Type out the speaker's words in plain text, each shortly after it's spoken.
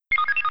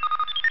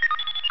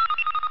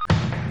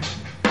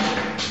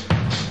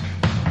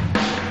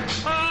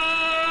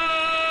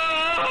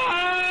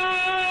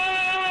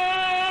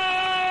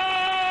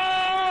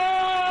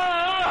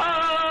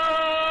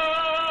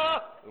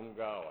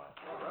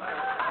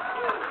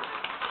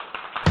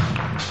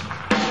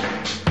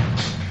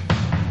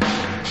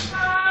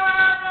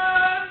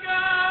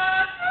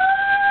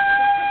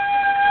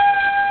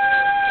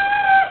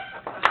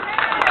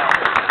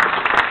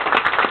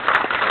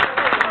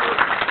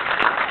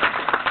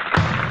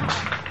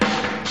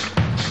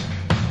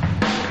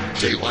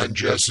Dateline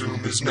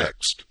Jassoom is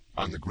next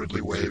on the Gridley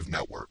Wave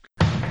Network.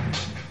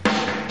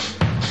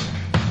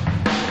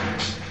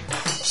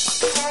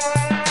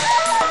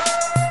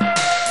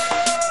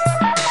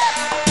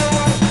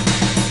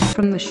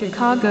 From the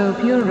Chicago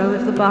Bureau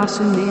of the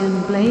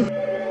Bostonian Blade,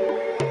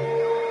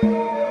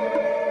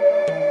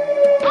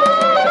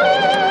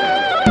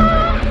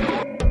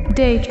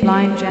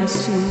 Dateline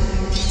Jassoom,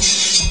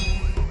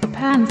 a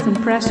Panther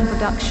Press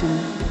production.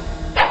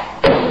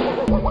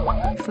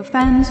 For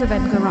fans of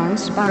Edgar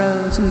Rice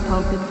Burroughs and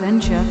pulp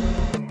adventure,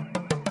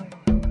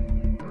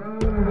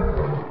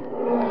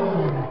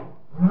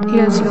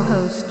 here's your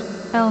host,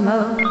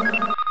 Elmo.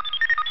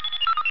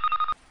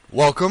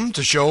 Welcome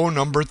to show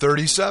number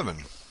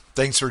 37.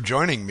 Thanks for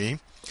joining me.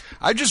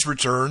 I just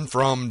returned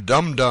from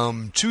Dum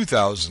Dum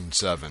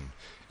 2007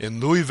 in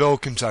Louisville,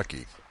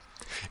 Kentucky.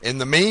 And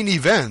the main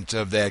event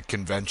of that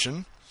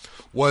convention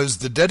was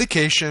the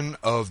dedication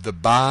of the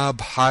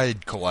Bob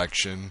Hyde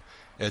collection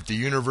at the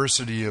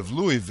University of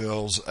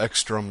Louisville's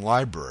Ekstrom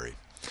Library.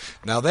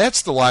 Now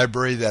that's the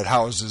library that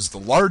houses the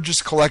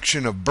largest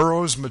collection of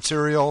Burroughs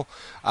material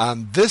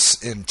on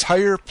this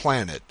entire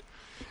planet,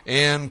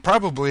 and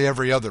probably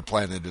every other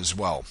planet as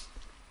well.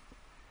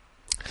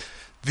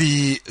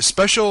 The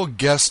special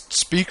guest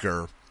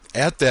speaker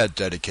at that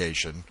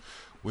dedication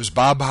was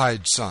Bob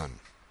Hyde's son,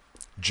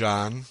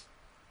 John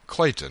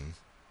Clayton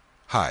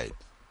Hyde.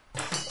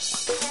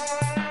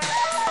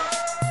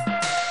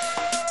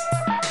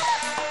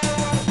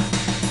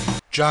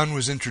 John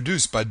was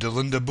introduced by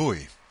Delinda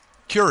Bowie,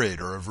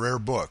 curator of rare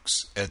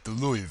books at the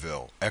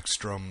Louisville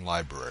Ekstrom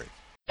Library.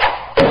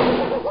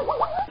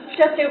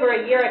 Just over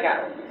a year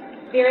ago,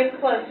 very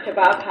close to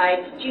Bob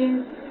Hyde's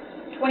June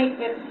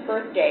 25th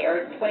birthday,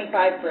 or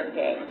 25th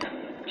birthday,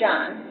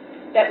 John,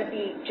 that would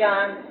be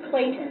John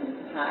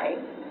Clayton Hyde,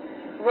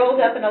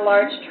 rolled up in a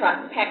large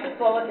truck packed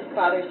full of his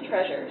father's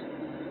treasures.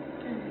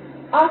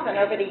 Often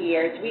over the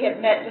years, we have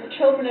met with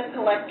children of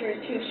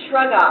collectors who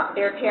shrug off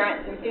their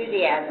parents'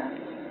 enthusiasm.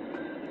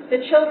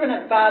 The children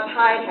of Bob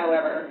Hyde,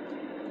 however,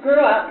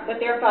 grew up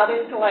with their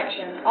father's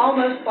collection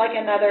almost like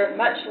another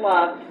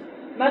much-loved,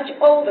 much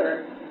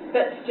older,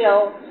 but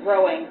still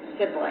growing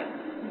sibling.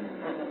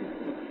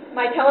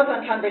 My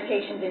telephone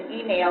conversations and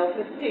emails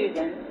with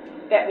Susan,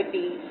 that would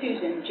be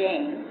Susan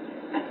Jane,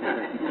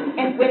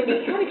 and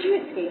Wendy. How did you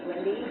escape,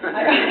 Wendy?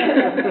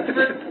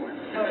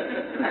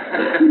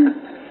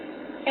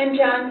 And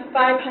John's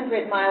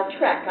 500-mile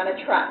trek on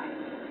a truck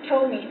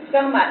told me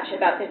so much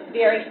about this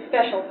very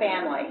special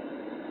family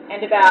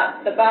and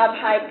about the Bob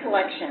Hyde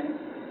collection,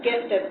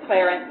 gift of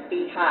Clarence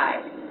B.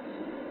 Hyde.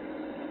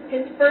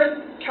 His first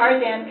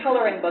Tarzan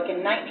coloring book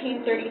in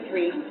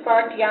 1933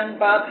 sparked young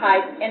Bob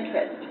Hyde's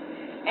interest,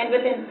 and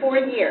within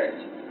 4 years,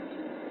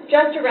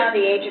 just around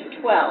the age of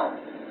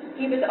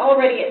 12, he was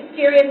already a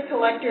serious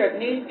collector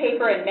of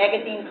newspaper and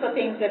magazine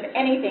clippings of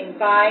anything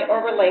by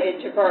or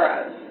related to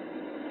Burroughs.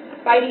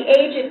 By the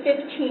age of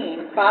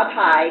 15, Bob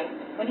Hyde,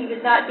 when he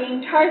was not being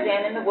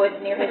Tarzan in the woods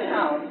near his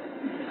home,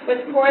 was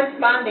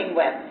corresponding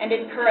with and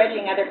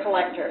encouraging other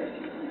collectors.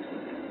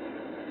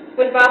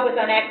 When Bob was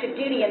on active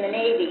duty in the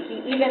Navy,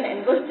 he even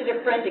enlisted a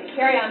friend to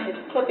carry on his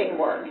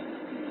clipping work.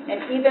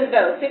 And even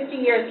though 50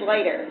 years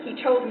later he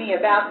told me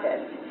about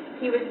this,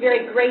 he was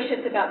very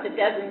gracious about the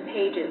dozen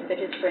pages that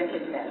his friend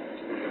had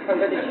missed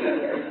over the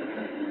 2 years.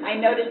 I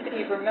noticed that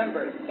he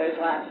remembered those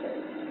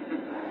lapses.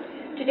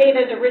 Today,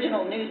 those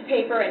original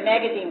newspaper and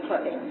magazine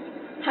clippings,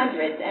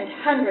 hundreds and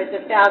hundreds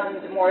of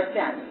thousands more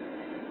since,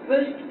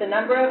 boost the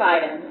number of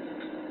items,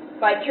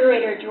 by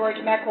curator George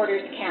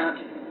McWhorter's count,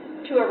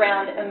 to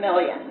around 1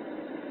 million.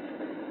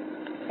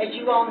 As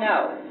you all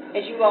know,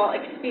 as you all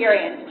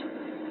experienced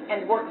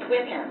and worked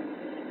with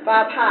him,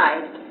 Bob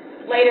Hyde,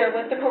 later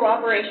with the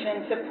cooperation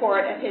and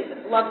support of his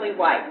lovely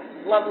wife,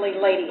 lovely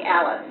Lady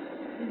Alice,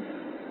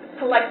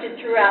 collected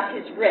throughout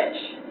his rich,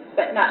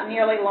 but not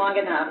nearly long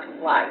enough,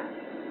 life.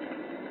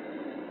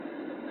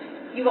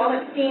 You all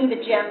have seen the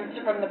gems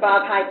from the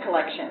Bob Hyde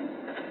collection.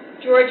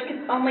 George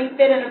could only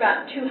fit in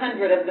about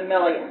 200 of the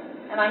million,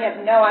 and I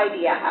have no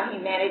idea how he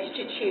managed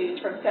to choose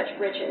from such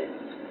riches.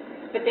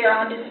 But they're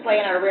on display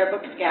in our Rare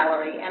Books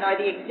Gallery and are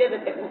the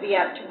exhibit that will be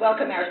up to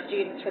welcome our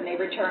students when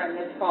they return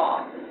this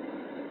fall.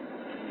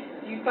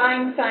 You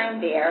find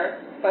signed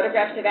there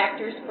photographs of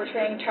actors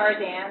portraying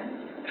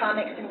Tarzan,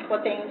 comics and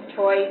clippings,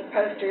 toys,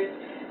 posters,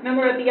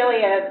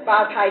 memorabilia of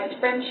Bob Hyde's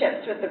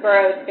friendships with the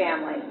Burroughs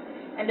family,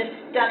 and a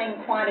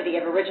stunning quantity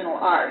of original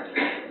art.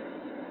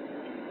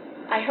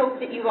 I hope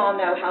that you all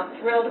know how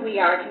thrilled we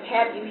are to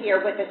have you here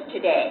with us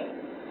today,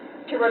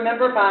 to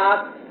remember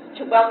Bob,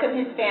 to welcome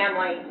his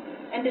family,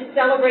 and to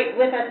celebrate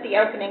with us the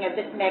opening of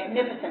this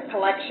magnificent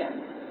collection.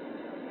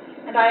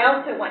 And I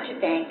also want to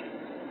thank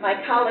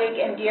my colleague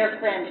and dear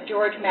friend,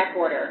 George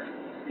McWhorter,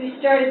 who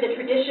started the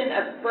tradition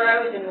of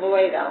Burroughs in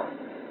Louisville,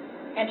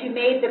 and who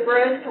made the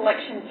Burroughs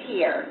collections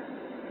here,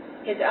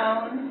 his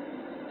own,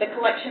 the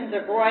collections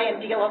of Roy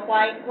and Deela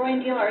White. Roy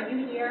and Deela, are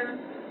you here?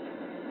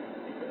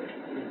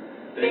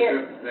 They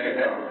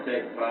have to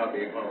take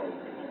Bobby home.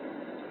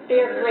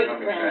 They're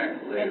great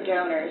friends and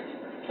donors.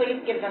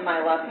 Please give them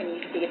my love when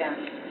you see them.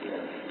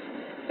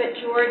 But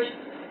George,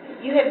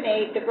 you have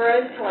made the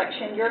Burroughs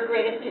Collection your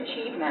greatest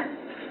achievement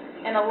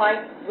and a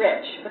life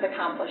rich with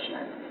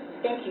accomplishments.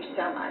 Thank you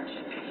so much.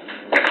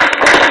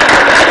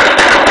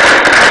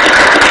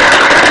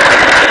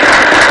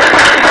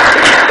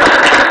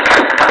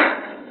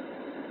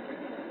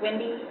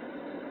 Wendy,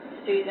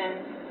 Susan,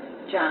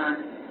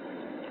 John,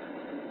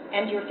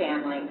 and your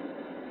family,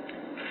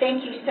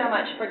 thank you so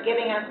much for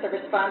giving us the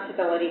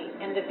responsibility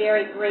and the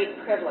very great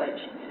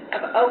privilege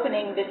of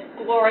opening this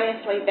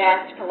gloriously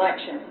vast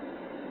collection,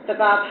 the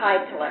Bob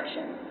Hyde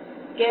Collection,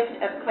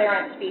 gift of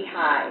Clarence B.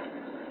 Hyde.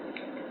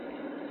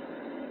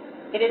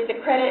 It is to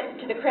the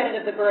credit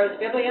of the Burroughs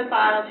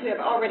Bibliophiles who have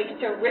already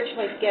so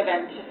richly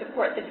given to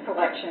support this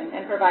collection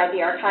and provide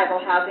the archival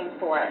housing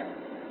for it.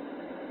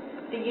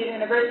 The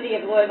University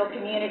of Louisville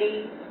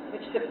community,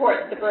 which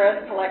supports the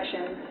Burroughs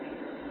collections,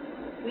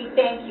 we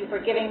thank you for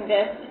giving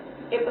this.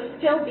 It will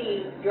still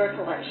be your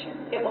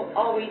collection. It will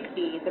always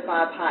be the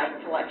Bob Hyde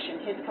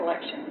collection, his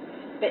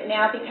collection. But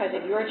now, because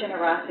of your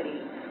generosity,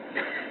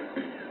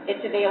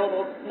 it's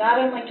available not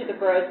only to the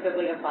Burroughs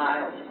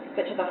Bibliophiles,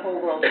 but to the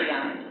whole world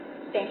beyond.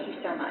 Thank you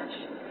so much.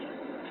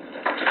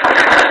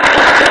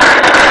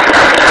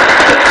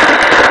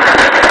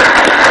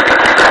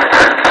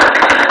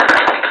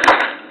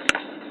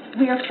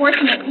 We are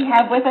fortunate to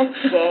have with us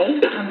today,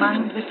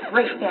 among this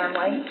great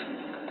family,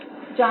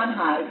 John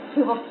Hyde,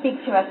 who will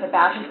speak to us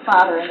about his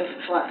father and his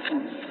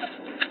collection.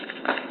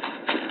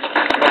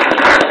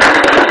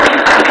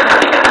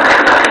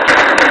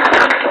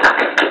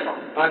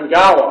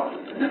 Angawa.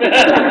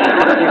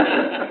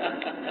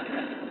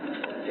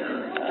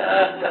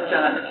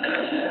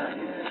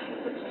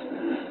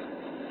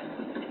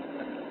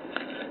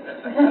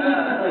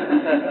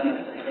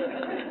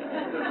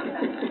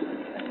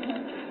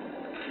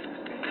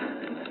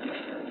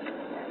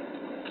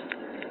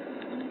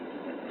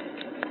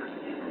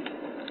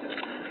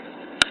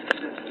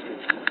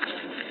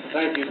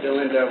 Thank you,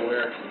 Delinda,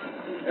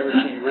 wherever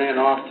she ran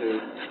off to,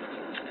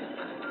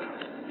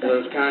 for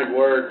those kind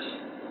words.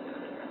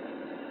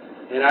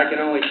 And I can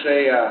only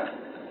say,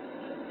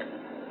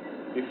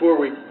 before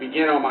we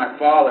begin on my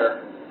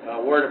father,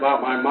 a word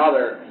about my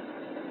mother.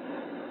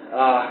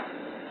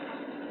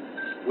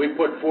 We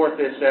put forth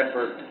this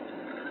effort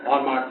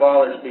on my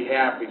father's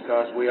behalf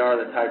because we are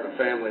the type of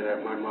family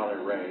that my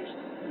mother raised.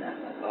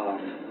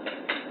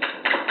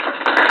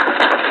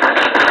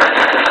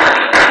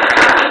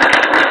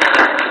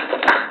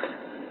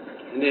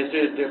 And this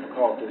is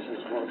difficult, this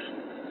is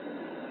emotional.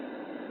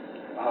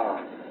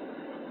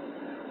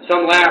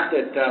 Some laughed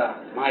at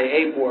my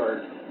ape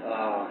word.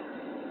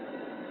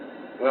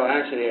 Well,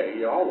 actually,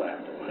 you all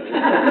laughed at my ape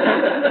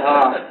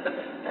word.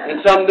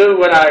 And some knew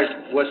what I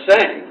was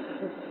saying.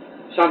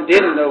 Some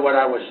didn't know what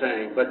I was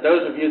saying. But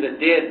those of you that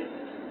did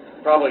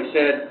probably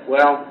said,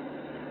 well,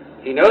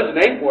 he knows an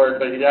ape word,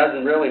 but he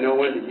doesn't really know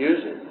when to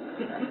use it.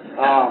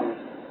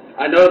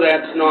 I know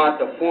that's not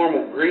the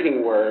formal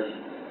greeting word,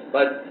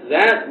 but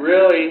that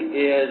really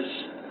is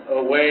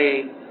a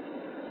way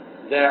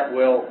that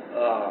will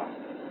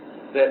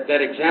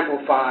that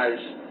exemplifies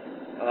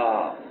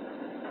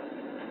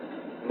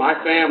my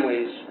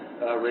family's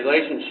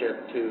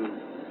relationship to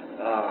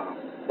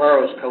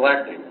Burroughs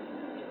collecting.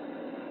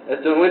 As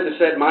Delinda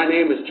said, my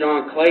name is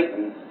John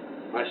Clayton.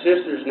 My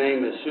sister's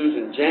name is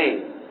Susan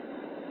Jane.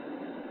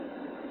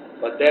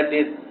 But that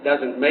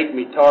doesn't make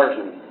me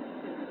Tarzan.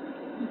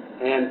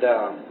 And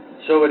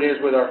so it is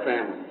with our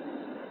family.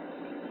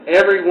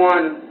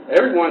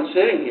 Everyone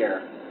sitting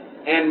here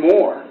and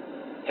more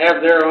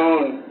have their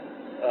own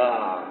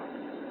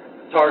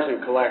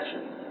Tarzan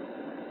collection,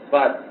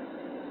 but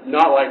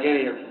not like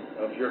any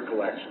of your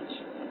collections.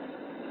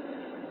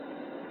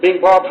 Being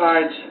Bob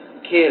Hyde's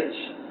kids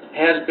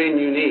has been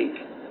unique.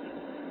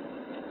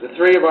 The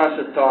three of us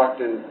have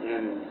talked, and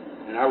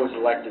I was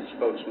elected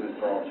spokesman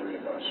for all three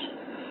of us.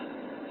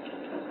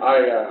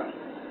 I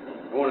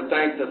want to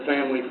thank the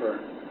family for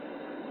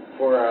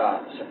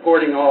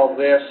supporting all of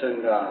this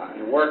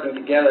and working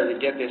together to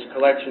get this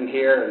collection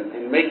here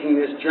and making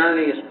this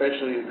journey,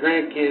 especially the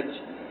grandkids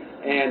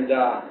and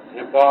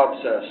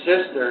Bob's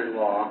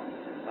sister-in-law,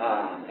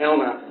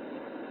 Elna,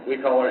 we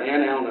call her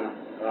Aunt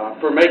Elna,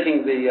 for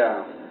making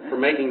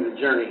the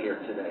journey here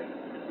today.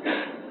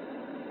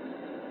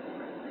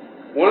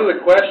 One of the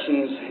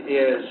questions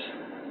is,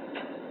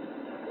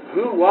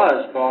 who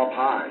was Bob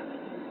Hyde?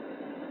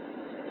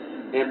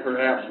 And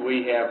perhaps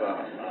we have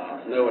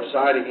know a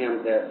side of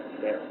him that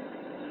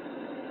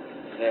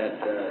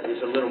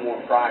is a little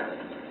more private.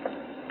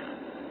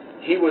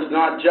 He was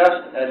not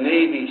just a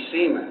Navy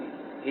seaman,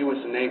 he was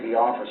a Navy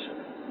officer.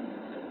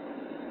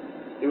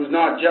 He was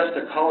not just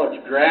a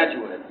college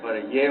graduate, but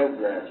a Yale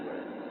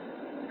graduate.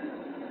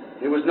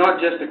 He was not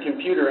just a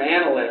computer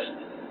analyst,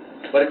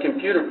 but a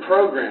computer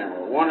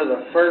programmer, one of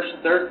the first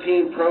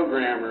 13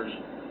 programmers,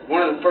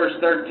 one of the first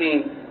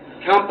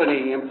 13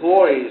 company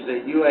employees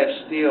that U.S.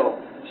 Steel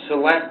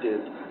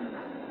selected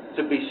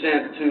to be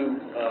sent to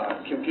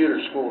computer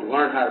school to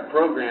learn how to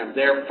program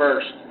their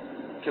first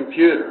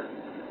computer.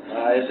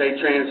 as they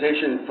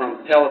transitioned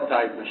from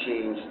teletype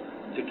machines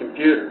to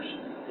computers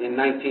in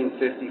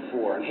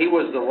 1954. And he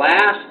was the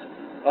last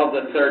of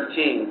the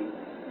 13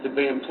 to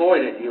be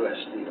employed at U.S.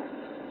 Steel.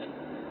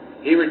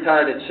 He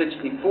retired at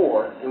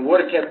 64 and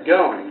would have kept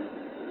going,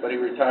 but he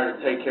retired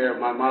to take care of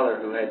my mother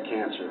who had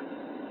cancer.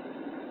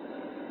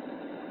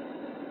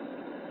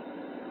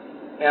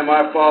 And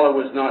my father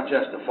was not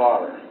just a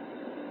father,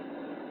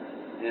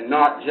 and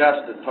not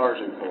just a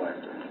Tarzan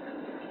collector.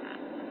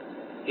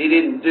 He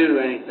didn't do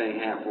anything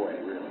halfway,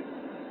 really.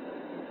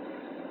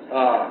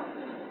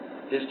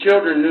 His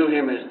children knew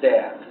him as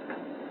Dad.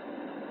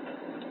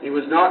 He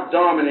was not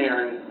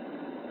domineering,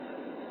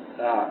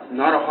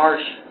 not a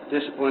harsh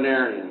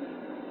disciplinarian,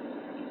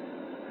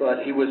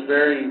 but he was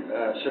very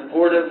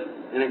supportive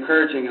and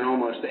encouraging in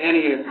almost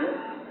any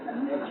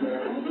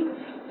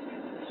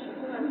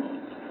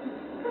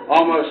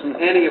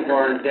of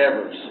our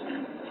endeavors.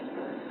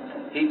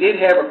 He did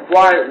have a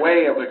quiet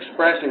way of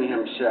expressing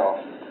himself,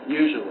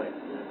 usually.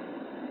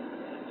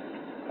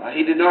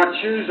 He did not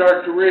choose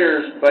our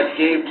careers, but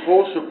gave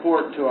full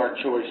support to our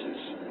choices.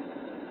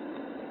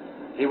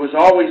 He was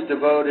always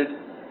devoted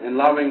and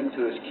loving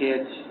to his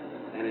kids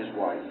and his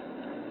wife.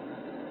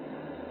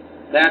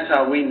 That's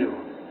how we knew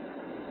him.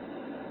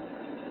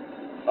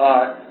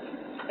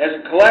 As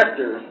a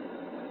collector,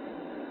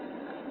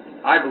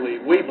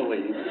 we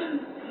believe,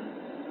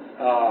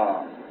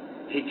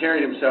 he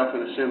carried himself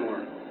in a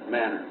similar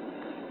manner.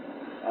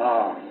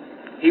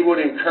 He would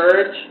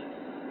encourage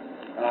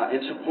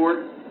and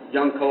support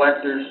young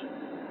collectors,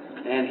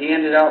 and he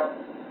ended up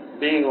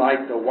being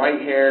like the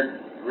white-haired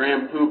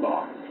Grand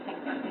Poobah.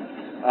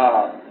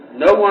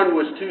 No one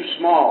was too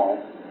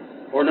small,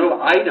 or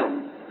no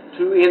item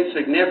too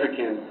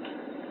insignificant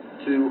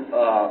to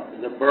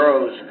the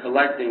Burroughs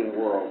collecting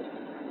world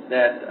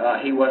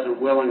that he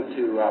wasn't willing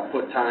to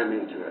put time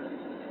into it.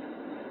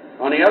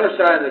 On the other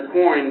side of the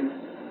coin,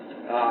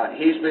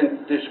 he's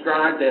been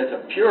described as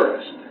a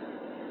purist.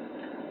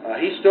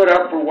 He stood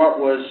up for what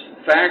was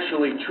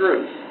factually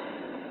true.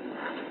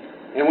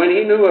 And when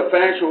he knew a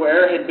factual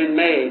error had been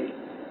made,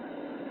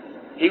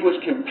 he was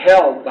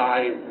compelled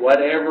by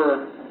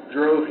whatever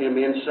drove him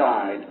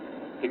inside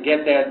to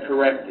get that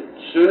corrected.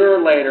 Sooner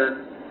or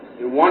later,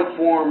 in one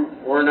form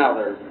or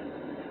another,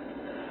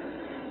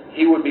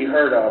 he would be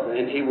heard of,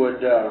 and he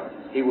would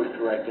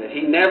correct it.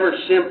 He never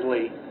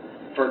simply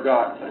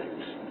forgot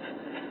things.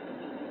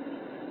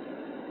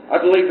 I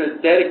believe his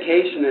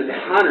dedication as a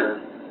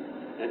hunter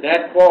and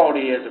that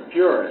quality as a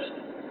purist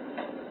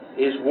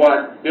is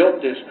what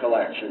built this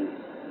collection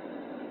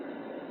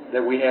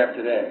that we have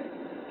today.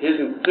 His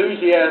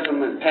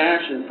enthusiasm and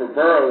passion for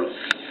Burroughs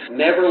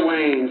never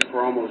waned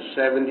for almost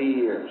 70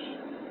 years.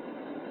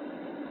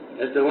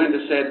 As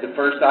Delinda said, the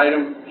first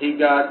item he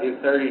got in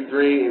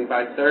 33, and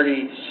by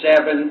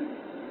 37,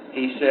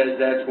 he says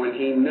that's when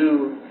he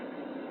knew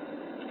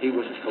he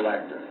was a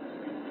collector.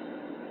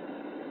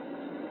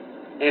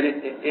 And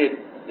it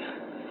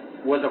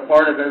was a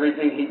part of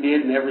everything he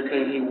did and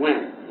everything he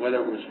went, whether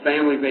it was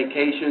family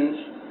vacations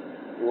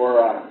or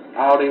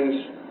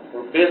outings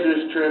or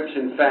business trips.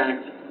 In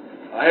fact,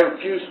 I have a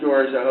few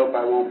stories. I hope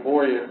I won't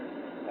bore you.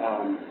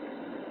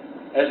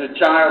 As a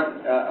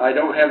child, I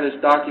don't have this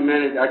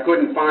documented. I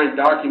couldn't find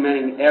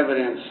documenting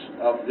evidence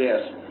of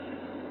this.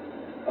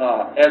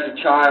 As a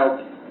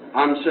child,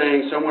 I'm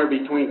saying somewhere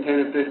between 10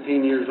 and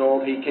 15 years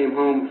old, he came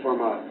home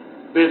from a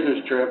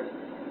business trip.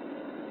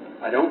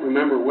 I don't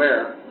remember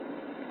where.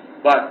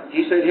 But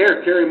he said,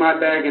 "Here, carry my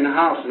bag in the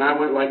house." And I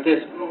went like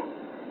this.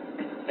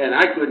 And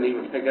I couldn't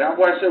even pick it up.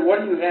 Well, I said,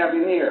 "What do you have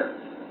in here?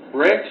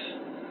 Bricks?"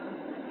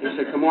 He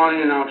said, "Come on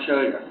in and I'll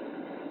show you."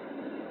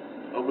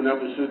 Opened up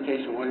the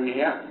suitcase, and what do you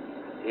have?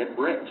 He had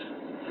bricks.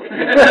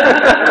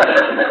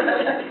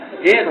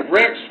 He had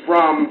bricks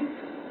from,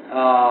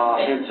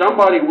 and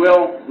somebody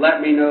will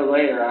let me know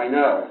later, I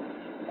know.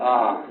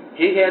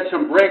 He had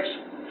some bricks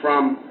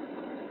from,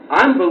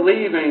 I'm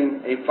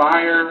believing, a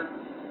fire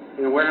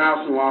in a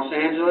warehouse in Los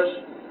Angeles.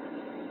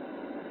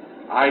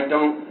 I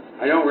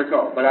don't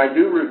recall, but I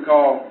do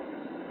recall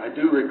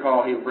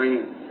him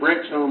bringing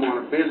bricks home on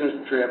a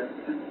business trip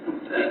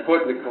and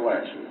put in the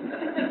collection.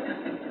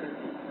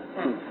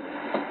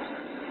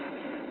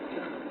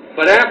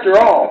 But after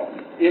all,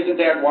 isn't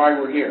that why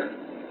we're here?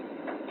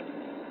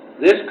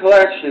 This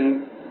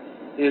collection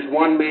is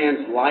one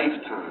man's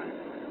lifetime.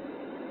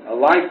 A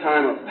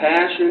lifetime of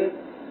passion,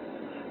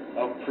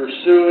 of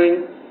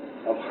pursuing,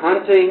 of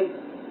hunting,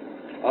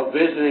 of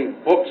visiting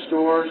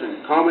bookstores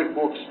and comic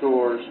book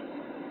stores,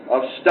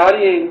 of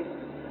studying,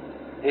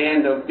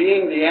 and of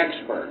being the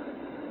expert,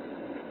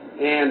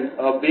 and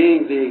of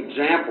being the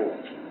example,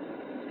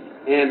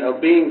 and of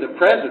being the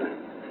president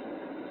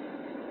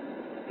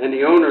and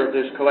the owner of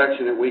this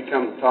collection that we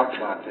come to talk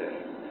about today.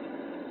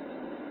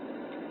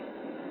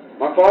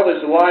 My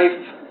father's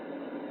life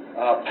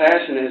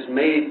passion has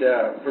made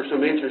for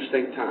some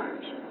interesting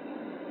times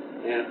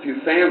and a few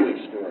family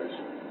stories.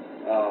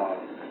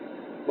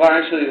 Well,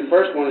 actually, the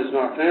first one is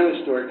not a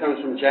family story. It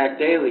comes from Jack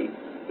Daly,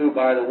 who,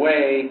 by the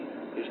way,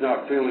 is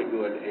not feeling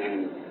good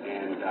and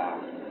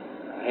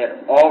I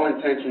had all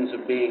intentions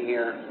of being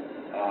here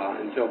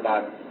until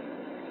about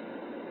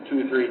 2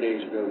 or 3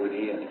 days ago when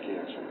he had the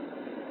cancer.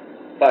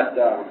 But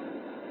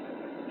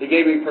he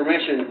gave me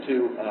permission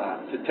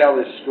to tell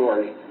this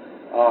story.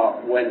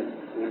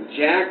 When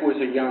Jack was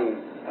a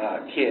young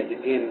kid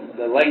in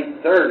the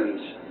late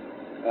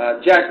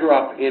 30s, Jack grew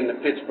up in the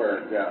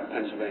Pittsburgh,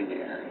 Pennsylvania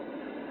area.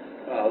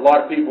 A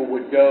lot of people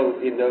would go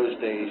in those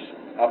days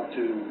up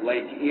to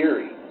Lake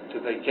Erie to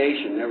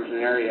vacation. There was an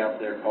area up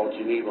there called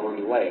Geneva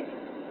on the Lake.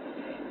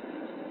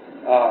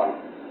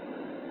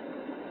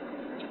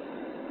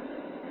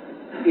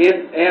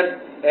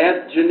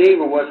 At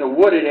Geneva was a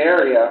wooded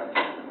area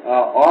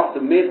off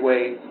the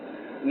Midway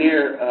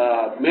near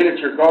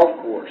miniature golf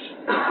course,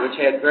 which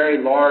had very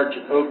large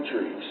oak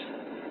trees.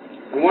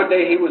 And one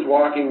day he was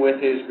walking with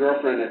his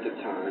girlfriend at the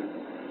time,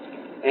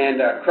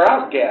 and a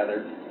crowd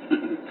gathered,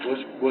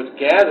 was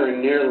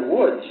gathering near the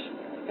woods,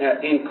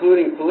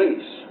 including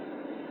police.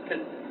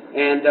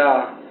 And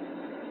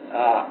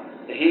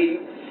he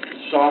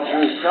saw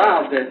through the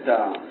crowd that,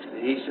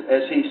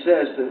 as he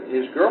says, that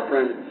his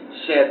girlfriend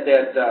said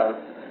that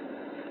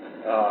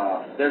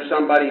there's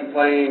somebody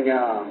playing,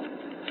 I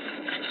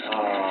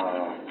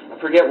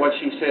forget what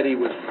she said he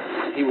was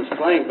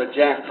playing, but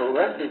Jack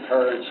corrected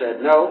her and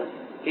said, no,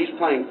 he's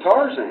playing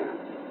Tarzan.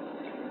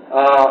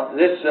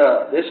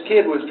 This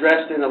kid was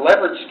dressed in a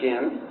leopard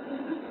skin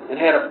and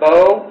had a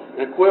bow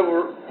and a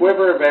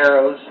quiver of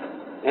arrows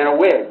and a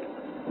wig.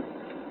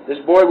 This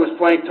boy was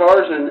playing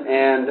Tarzan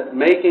and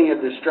making a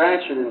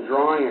distraction and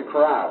drawing a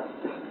crowd.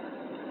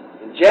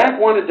 And Jack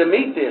wanted to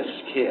meet this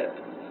kid,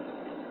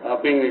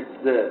 being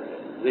the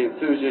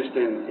enthusiast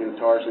in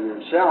Tarzan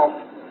himself,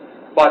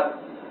 but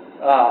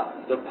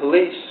the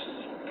police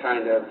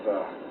kind of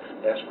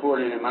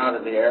escorted him out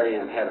of the area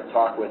and had a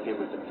talk with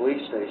him at the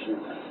police station.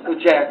 So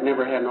Jack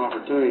never had an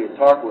opportunity to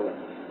talk with him.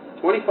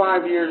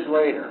 25 years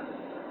later,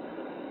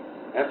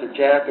 after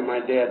Jack and my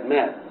dad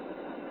met,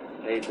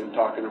 they'd been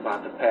talking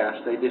about the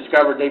past. They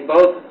discovered they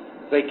both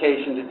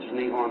vacationed at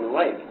Geneva on the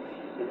Lake.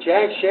 And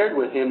Jack shared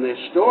with him this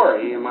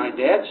story, and my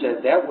dad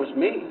said, that was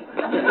me.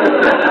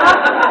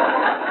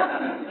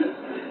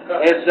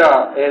 As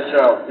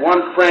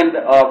one friend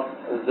of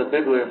the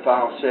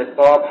bibliophile said,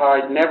 Bob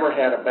Hyde never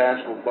had a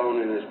bashful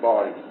bone in his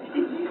body.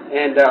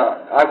 And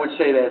I would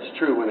say that's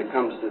true when it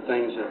comes to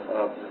things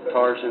of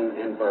Tarzan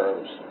and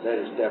Burroughs. That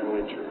is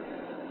definitely true.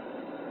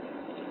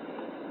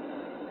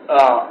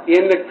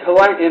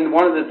 In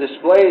one of the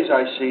displays,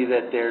 I see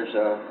that there's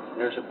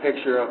a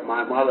picture of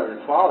my mother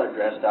and father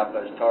dressed up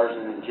as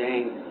Tarzan and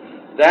Jane.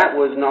 That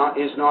is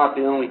not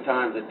the only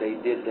time that they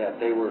did that.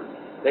 They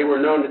were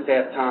known at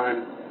that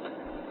time,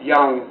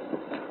 young,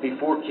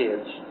 before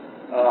kids,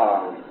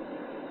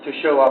 to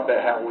show up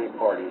at Halloween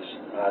parties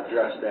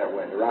dressed that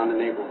way around the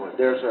neighborhood.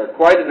 There's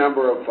quite a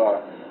number of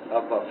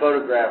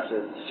photographs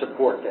that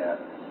support that.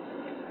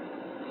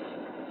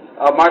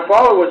 My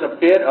father was a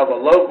bit of a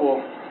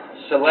local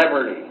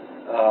celebrity,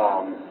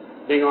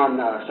 being on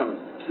some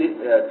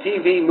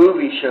TV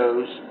movie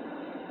shows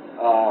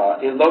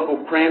in local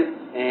print,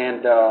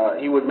 and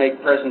he would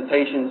make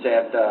presentations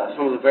at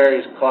some of the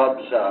various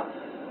clubs,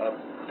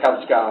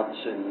 Cub Scouts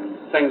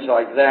and things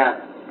like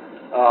that.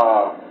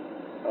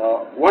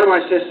 One of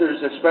my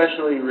sisters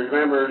especially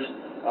remembers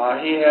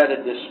he had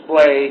a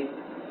display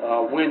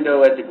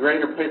window at the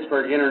Greater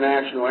Pittsburgh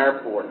International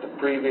Airport, the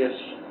previous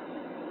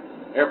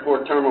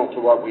airport terminal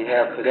to what we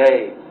have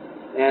today,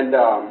 and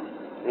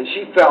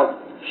she felt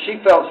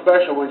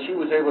special when she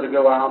was able to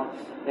go out,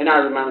 and I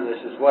remember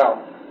this as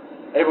well,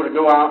 able to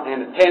go out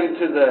and attend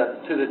to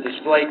the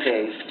display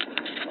case,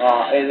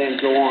 and then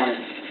go on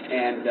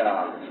and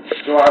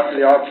go out to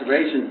the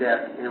observation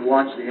deck and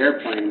watch the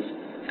airplanes.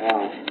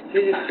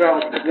 She just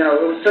felt, it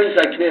was things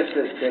like this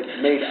that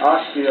made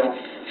us feel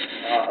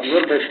a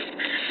little bit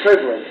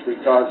privileged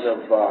because of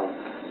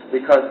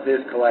his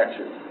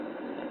collection.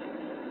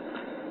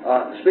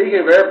 Speaking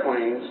of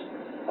airplanes,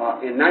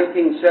 in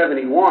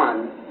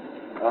 1971,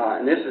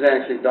 and this is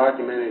actually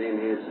documented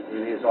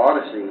in his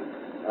Odyssey,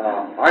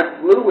 I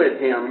flew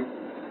with him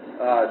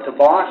to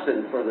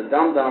Boston for the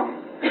Dum Dum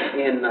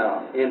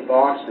in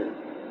Boston.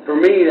 For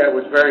me, that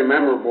was very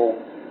memorable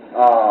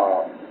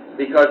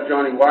because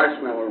Johnny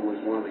Weissmuller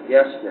was one of the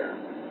guests there.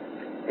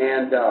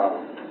 And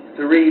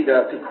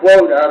to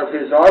quote out of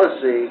his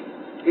Odyssey,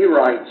 he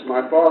writes,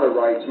 my father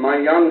writes, my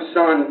young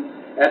son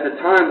at the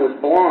time was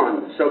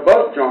blonde, so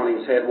both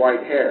Johnnies had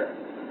white hair.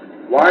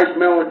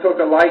 Weissmuller took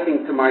a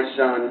liking to my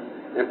son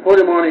and put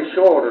him on his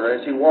shoulder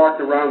as he walked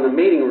around the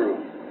meeting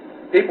room.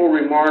 People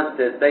remarked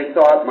that they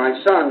thought my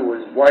son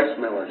was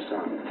Weissmuller's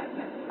son.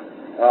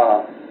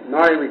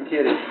 Not every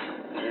kid is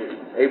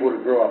able to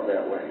grow up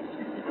that way.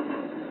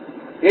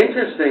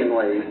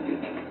 Interestingly,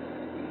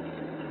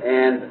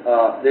 and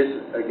this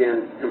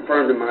again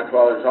confirmed in my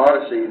father's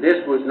Odyssey,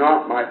 this was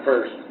my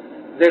first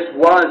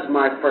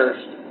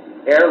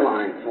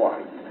airline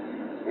flight.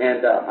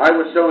 And I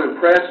was so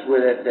impressed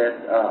with it that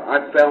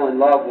I fell in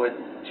love with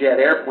jet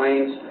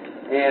airplanes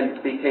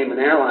and became an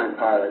airline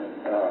pilot.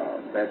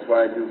 That's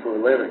what I do for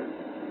a living.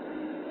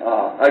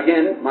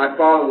 Again, my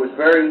father was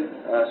very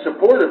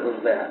supportive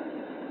of that,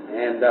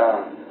 and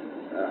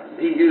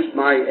he used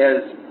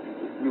as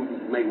you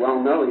may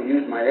well know, he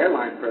used my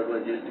airline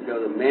privileges to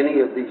go to many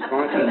of these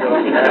functions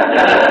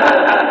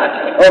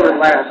over the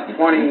last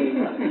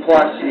 20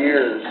 plus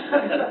years.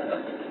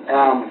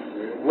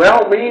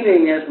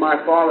 Well-meaning as my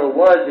father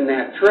was in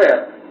that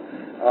trip,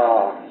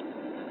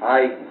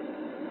 I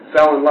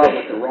fell in love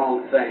with the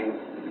wrong thing.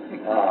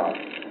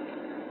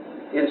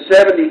 In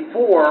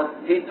 '74,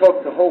 he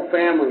took the whole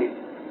family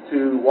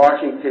to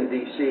Washington,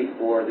 D.C.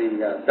 for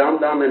the Dum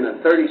Dum and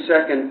the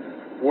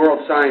 32nd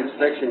World Science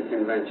Fiction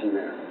Convention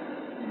there.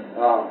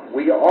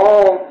 We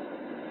all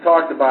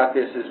talked about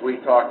this as we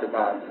talked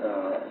about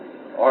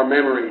our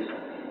memories,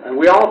 and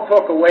we all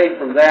took away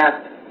from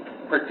that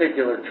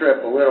particular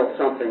trip a little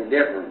something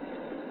different.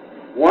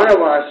 One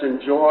of us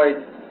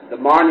enjoyed the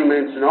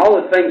monuments and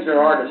all the things there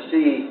are to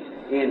see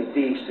in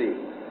D.C.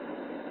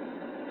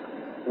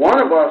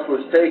 One of us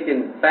was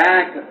taken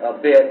back a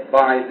bit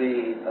by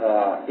the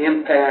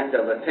impact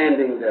of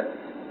attending the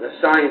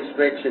science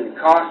fiction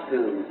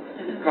costume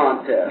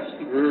contest.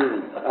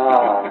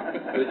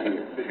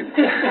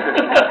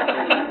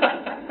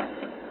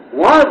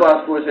 One of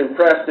us was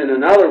impressed in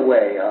another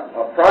way.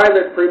 A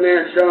private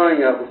premiere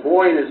showing of A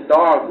Boy and His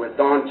Dog with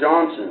Don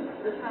Johnson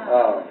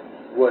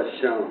was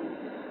shown.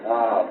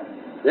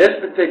 This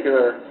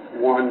particular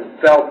one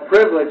felt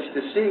privileged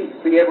to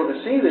be able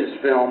to see this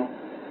film,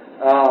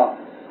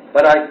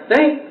 but I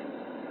think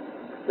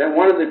that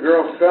one of the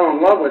girls fell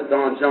in love with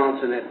Don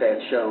Johnson at that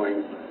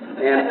showing,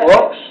 and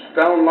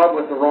fell in love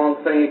with the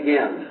wrong thing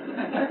again.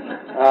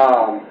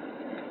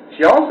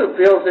 She also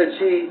feels that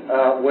she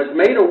was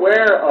made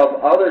aware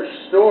of other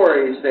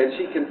stories that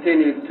she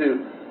continued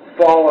to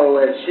follow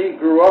as she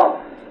grew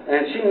up.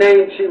 And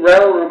she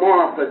rather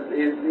remarked, but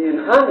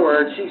in her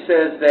words, she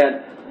says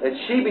that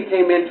she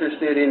became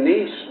interested in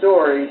these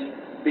stories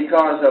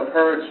because of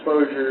her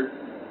exposure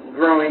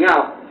growing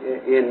up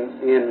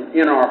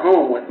in our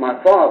home with my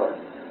father.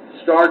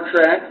 Star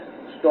Trek,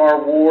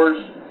 Star Wars,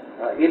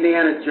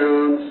 Indiana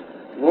Jones,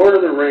 Lord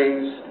of the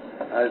Rings,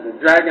 the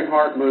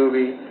Dragonheart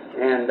movie,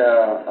 and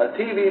a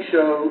TV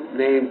show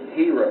named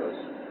Heroes.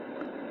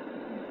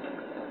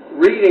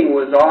 Reading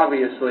was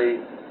obviously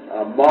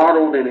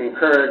modeled and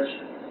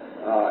encouraged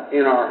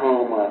in our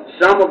home.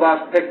 Some of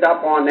us picked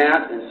up on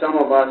that, and some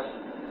of us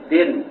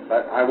didn't,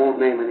 but I won't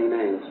name any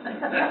names.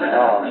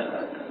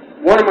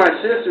 One of my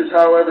sisters,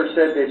 however,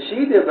 said that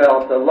she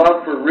developed a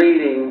love for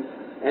reading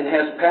and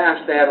has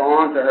passed that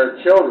on to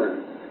her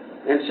children.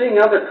 And seeing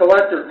other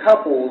collector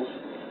couples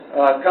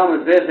come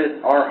and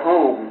visit our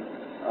home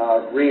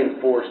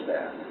reinforced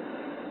that.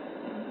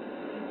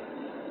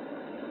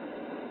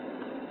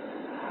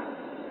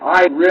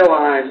 I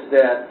realized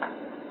that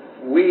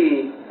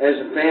we, as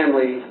a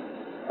family,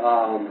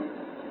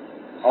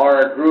 are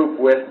a group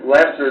with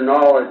lesser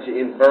knowledge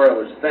in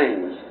Burroughs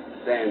things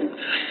than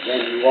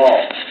you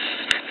all.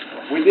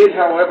 We did,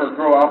 however,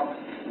 grow up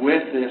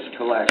with this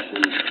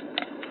collection.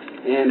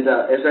 And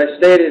as I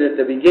stated at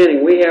the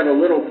beginning, we have a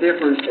little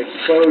different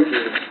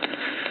exposure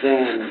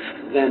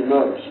than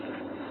most.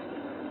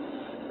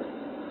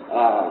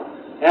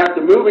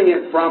 After moving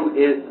it from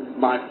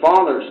my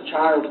father's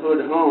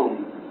childhood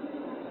home,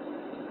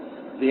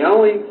 the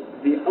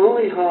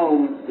only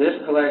home this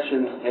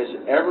collection has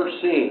ever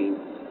seen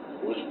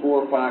was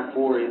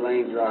 454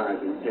 Elaine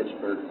Drive in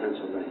Pittsburgh,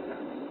 Pennsylvania,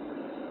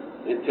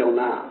 until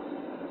now.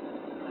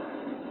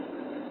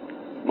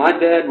 My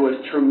dad was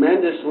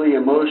tremendously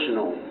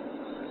emotional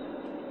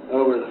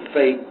over the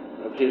fate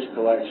of his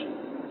collection.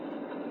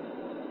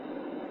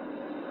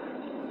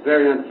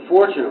 Very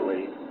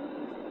unfortunately,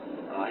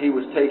 he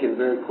was taken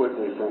very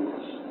quickly from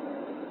us.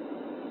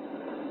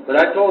 But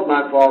I told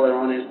my father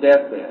on his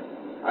deathbed,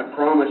 I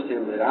promised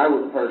him that I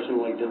would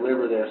personally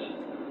deliver this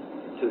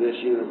to this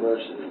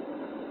university.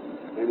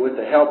 And with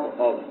the help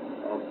of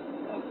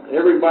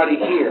everybody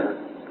here,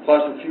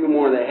 plus a few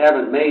more that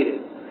haven't made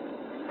it,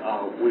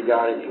 we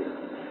got it here.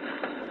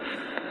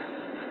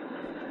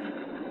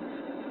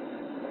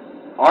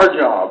 Our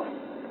job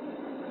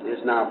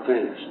is now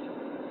finished.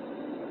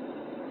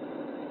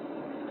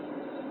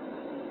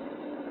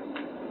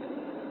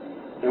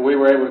 And we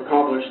were able to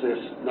accomplish this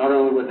not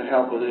only with the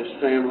help of this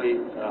family.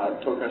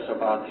 It took us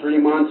about 3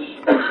 months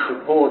to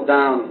pull it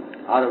down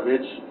out of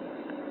its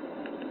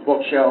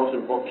bookshelves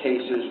and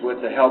bookcases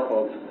with the help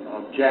of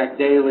Jack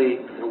Daly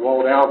and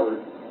Walt Albert,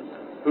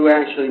 who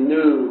actually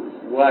knew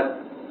what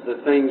the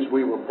things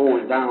we were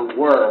pulling down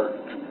were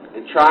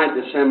and tried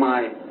to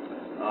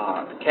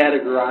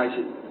categorize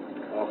it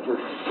for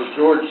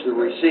George to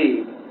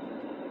receive.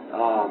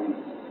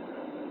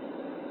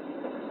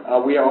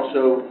 We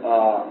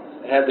also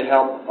had the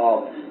help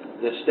of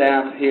the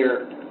staff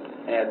here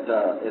at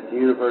the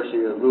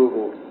University of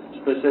Louisville,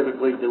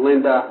 specifically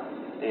Delinda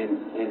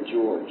and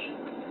George.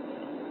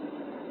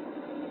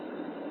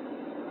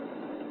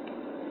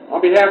 On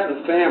behalf of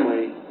the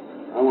family,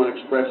 I want to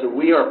express that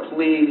we are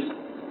pleased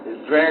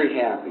and very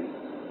happy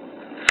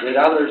that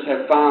others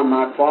have found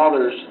my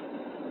father's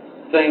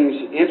things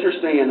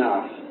interesting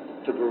enough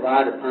to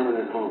provide a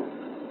permanent home.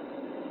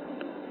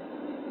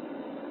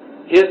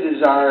 his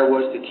desire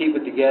was to keep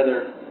it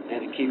together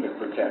and to keep it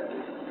protected.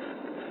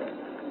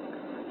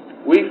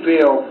 We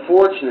feel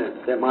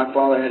fortunate that my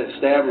father had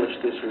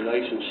established this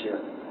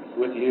relationship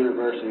with the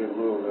University of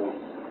Louisville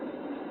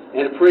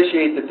and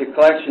appreciate that the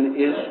collection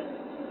is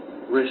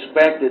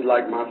respected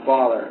like my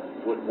father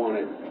would want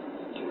it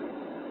to,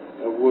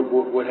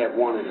 would have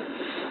wanted it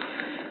to.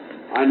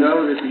 I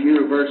know that the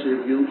University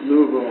of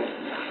Louisville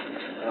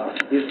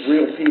is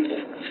real people.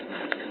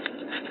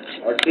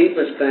 Our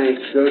deepest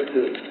thanks go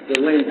to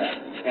Linda,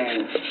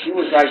 and she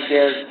was right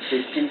there.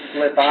 Did she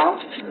slip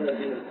out?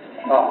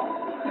 Oh.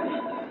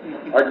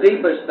 Our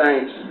deepest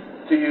thanks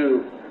to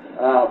you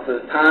for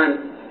the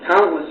time,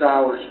 countless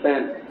hours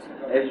spent,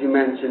 as she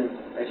mentioned,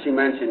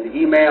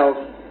 emails,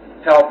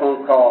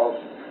 telephone calls,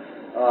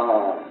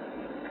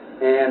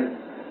 and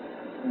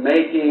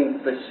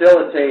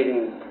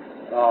facilitating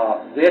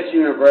this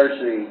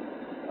university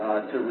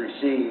to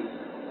receive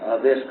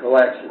this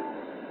collection.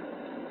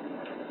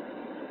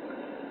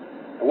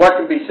 What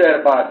can be said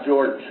about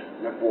George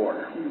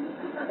McWhorter?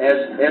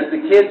 As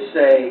the kids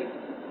say,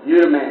 you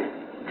the man.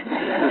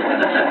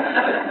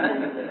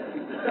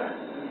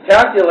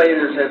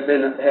 Calculators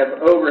have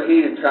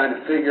overheated trying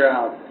to figure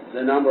out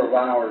the number of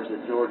hours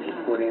that George has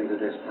put into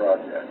this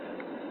project.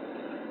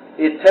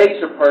 It takes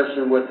a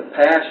person with a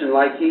passion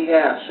like he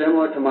has,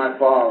 similar to my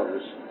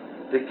father's,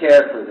 to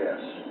care for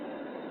this.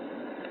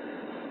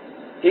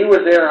 He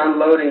was there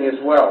unloading as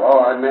well.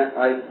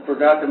 I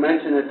forgot to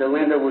mention that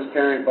Delinda was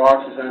carrying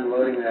boxes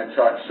unloading that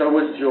truck. So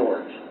was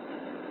George.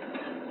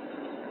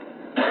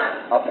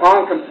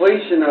 Upon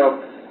completion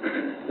of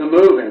the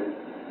moving,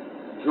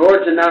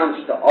 George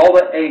announced to all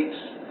the apes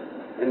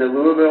in the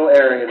Louisville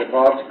area that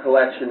Bob's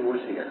collection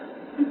was here.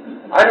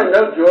 I don't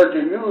know, George,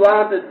 are you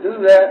allowed to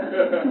do that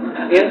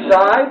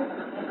inside?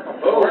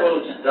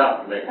 Oh,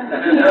 stop me.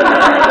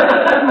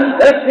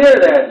 Let's hear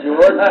that,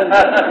 George.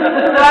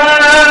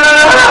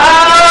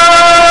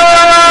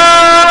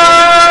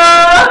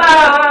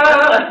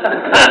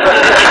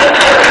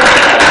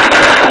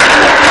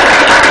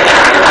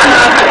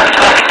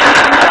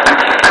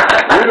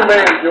 You're the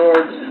man,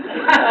 George.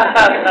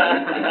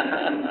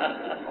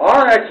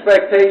 Our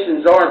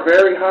expectations are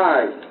very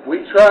high.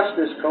 We trust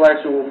this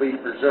collection will be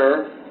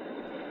preserved,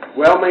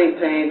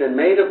 well-maintained, and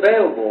made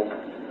available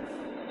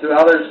to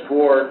others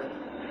for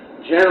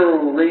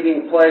general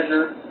reading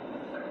pleasure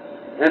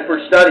and for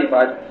study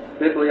by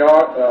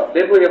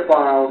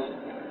bibliophiles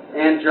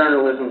and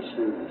journalism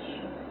students.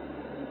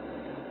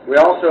 We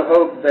also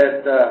hope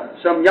that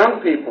some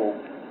young people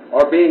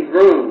are being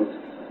groomed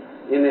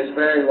in this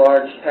very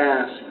large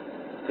task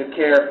to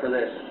care for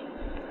this,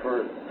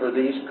 for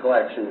these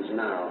collections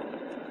now.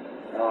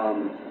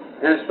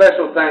 And a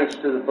special thanks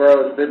to the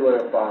borough's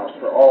bibliophiles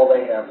for all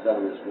they have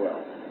done as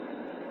well.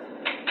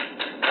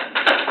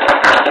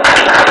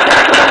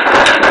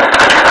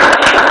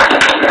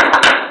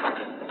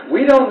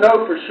 We don't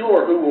know for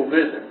sure who will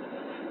visit,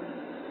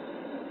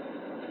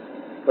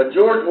 but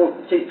George will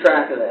keep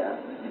track of that,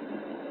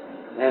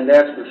 and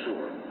that's for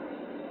sure.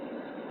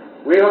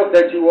 We hope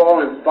that you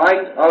all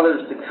invite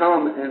others to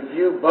come and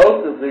view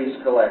both of these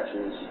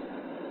collections,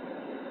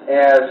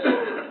 as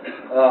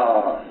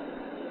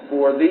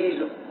for these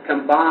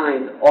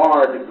combined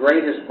are the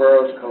greatest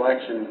borough's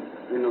collection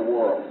in the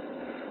world.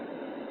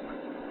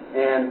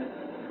 And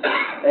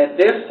at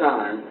this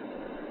time,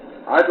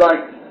 I'd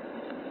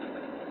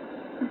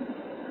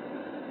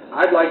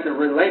like to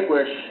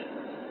relinquish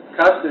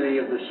custody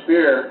of the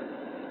spear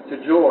to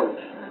George,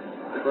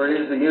 for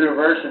it is the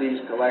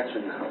university's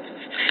collection now.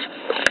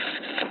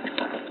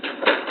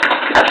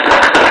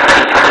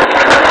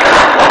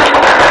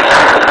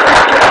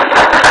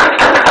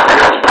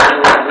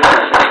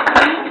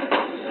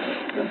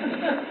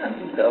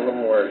 Tell them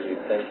where you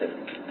think it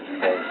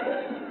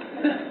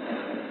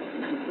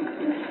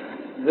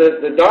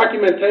The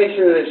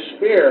documentation of this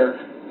spear,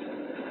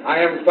 I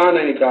haven't found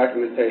any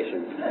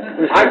documentation.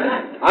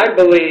 I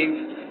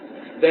believe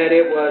that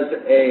it was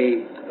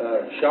a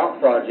shop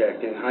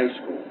project in high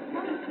school.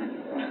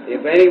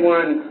 If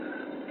anyone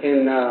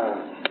can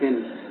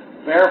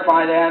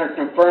verify that or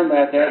confirm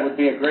that, that would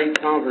be a great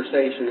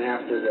conversation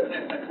after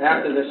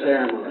the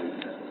ceremony.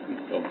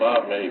 So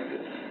Bob made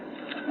this.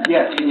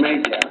 Yes, he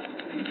made that.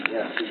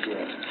 Yes, he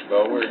did.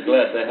 Well, we're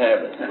glad to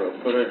have it. We'll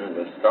put it in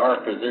the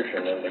star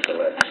position in the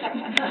collection.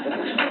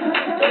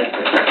 Thank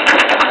you.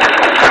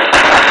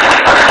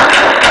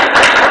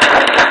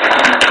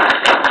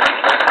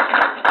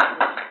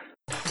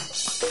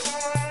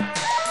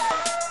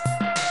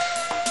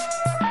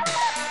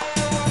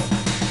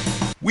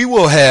 We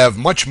will have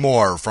much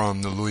more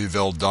from the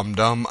Louisville Dum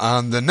Dum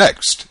on the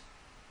next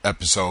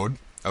episode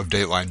of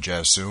Dateline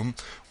Jazz Zoom.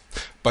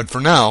 But for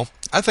now,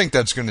 I think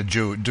that's going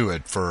to do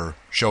it for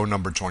show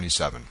number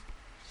 27.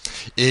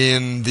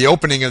 In the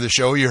opening of the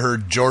show, you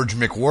heard George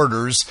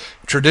McWhorter's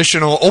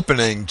traditional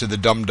opening to the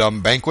Dum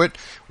Dum Banquet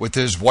with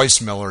his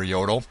Weissmiller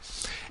yodel.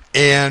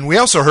 And we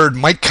also heard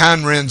Mike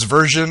Conran's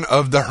version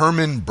of the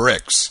Herman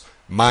Bricks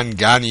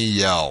Mangani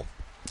Yell,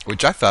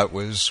 which I thought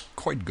was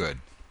quite good.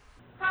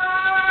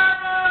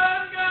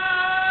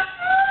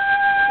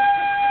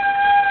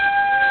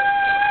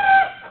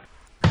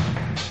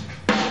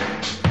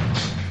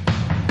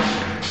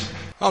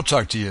 I'll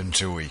talk to you in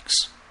 2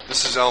 weeks.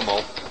 This is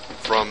Elmo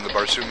from the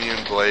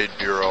Barsoomian Blade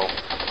Bureau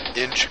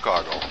in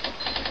Chicago,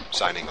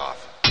 signing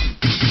off.